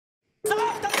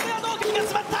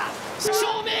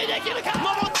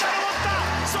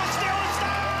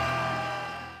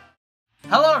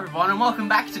Hello everyone and welcome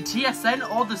back to TSN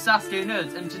or the Sasuke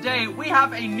Nerds, and today we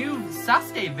have a new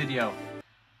Sasuke video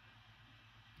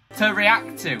to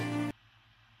react to.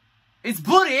 It's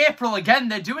bloody April again,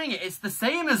 they're doing it, it's the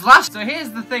same as last. So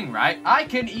here's the thing, right? I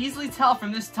can easily tell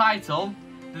from this title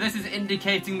that this is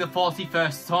indicating the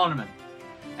 41st tournament.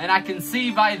 And I can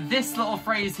see by this little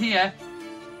phrase here,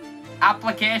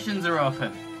 applications are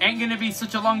open. Ain't gonna be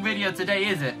such a long video today,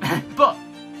 is it? But,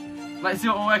 let's see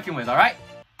what we're working with, alright?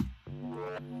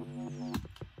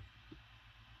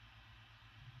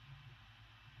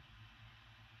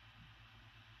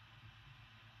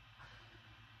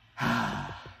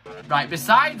 Right,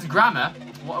 besides grammar,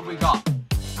 what have we got?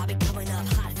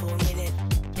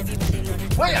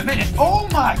 Wait a minute! Oh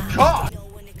my god!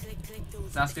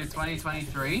 Sasuke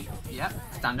 2023. Yep,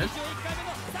 standard.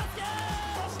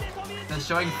 They're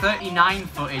showing 39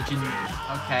 footage in...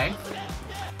 Okay.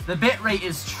 The bitrate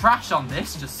is trash on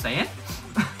this, just saying.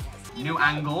 New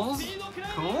angles.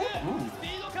 Cool. Ooh.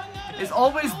 It's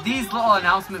always these little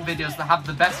announcement videos that have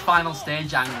the best final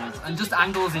stage angles, and just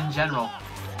angles in general.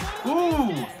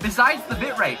 Ooh! Besides the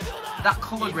bitrate, that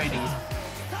colour grading is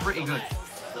pretty good.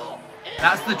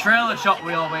 That's the trailer shot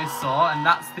we always saw, and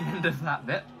that's the end of that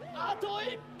bit.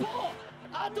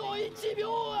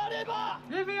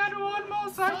 If he had one more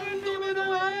second, he would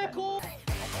have.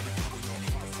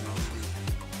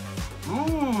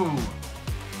 Ooh.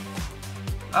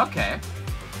 Okay.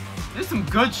 There's some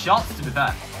good shots, to be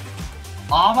fair.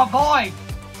 Oh, my boy!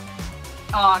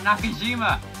 Oh,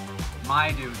 Nakajima.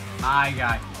 My dude. My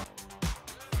guy.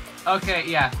 Okay,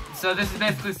 yeah. So this is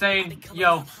basically saying,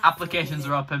 yo, applications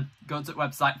are open. Go to the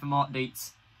website for more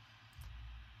deets.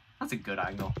 That's a good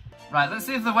angle. Right, let's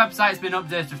see if the website's been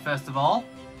updated first of all.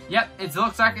 Yep, it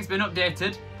looks like it's been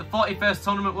updated. The 41st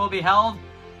tournament will be held.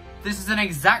 This is an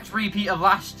exact repeat of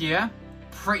last year.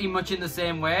 Pretty much in the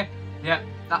same way. Yep,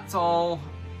 that's all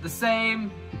the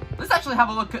same. Let's actually have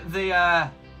a look at the,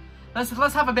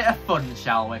 let's have a bit of fun,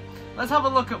 shall we? Let's have a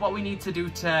look at what we need to do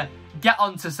to get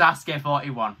onto Sasuke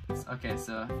 41. Okay,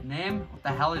 so name, what the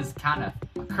hell is Kana?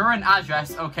 Current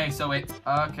address, okay, so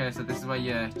this is where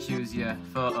you choose your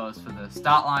photos for the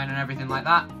start line and everything like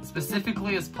that.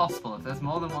 Specifically as possible. If there's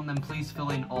more than one, then please fill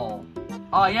in all.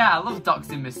 Oh yeah, I love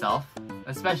doxing myself.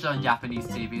 Especially on Japanese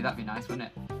TV, that'd be nice,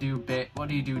 wouldn't it? What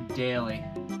do you do daily?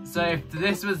 So if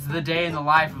this was the day in the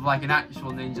life of like an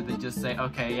actual ninja, they'd just say,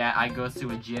 okay, yeah, I go to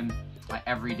a gym like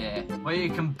every day. What you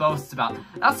can boast about.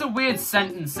 That's a weird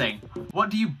sentencing. What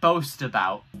do you boast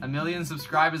about? 1 million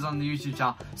subscribers on the YouTube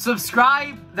channel.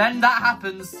 Subscribe, then that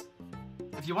happens.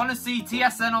 If you want to see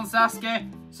TSN on Sasuke,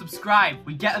 subscribe.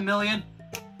 We get 1 million,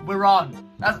 we're on.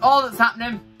 That's all that's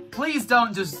happening. Please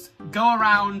don't just go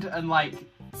around and like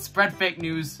spread fake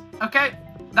news. Okay,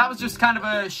 that was just kind of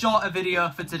a shorter video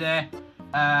for today.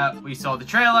 We saw the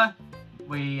trailer.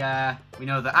 We know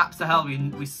the apps are held.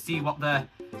 We see what the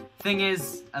thing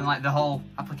is and like the whole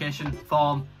application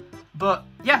form. But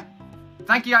yeah,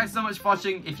 thank you guys so much for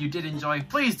watching. If you did enjoy,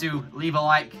 please do leave a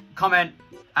like, comment,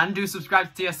 and do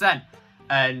subscribe to TSN.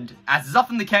 And as is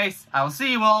often the case, I will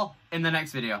see you all in the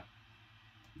next video.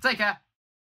 Take care.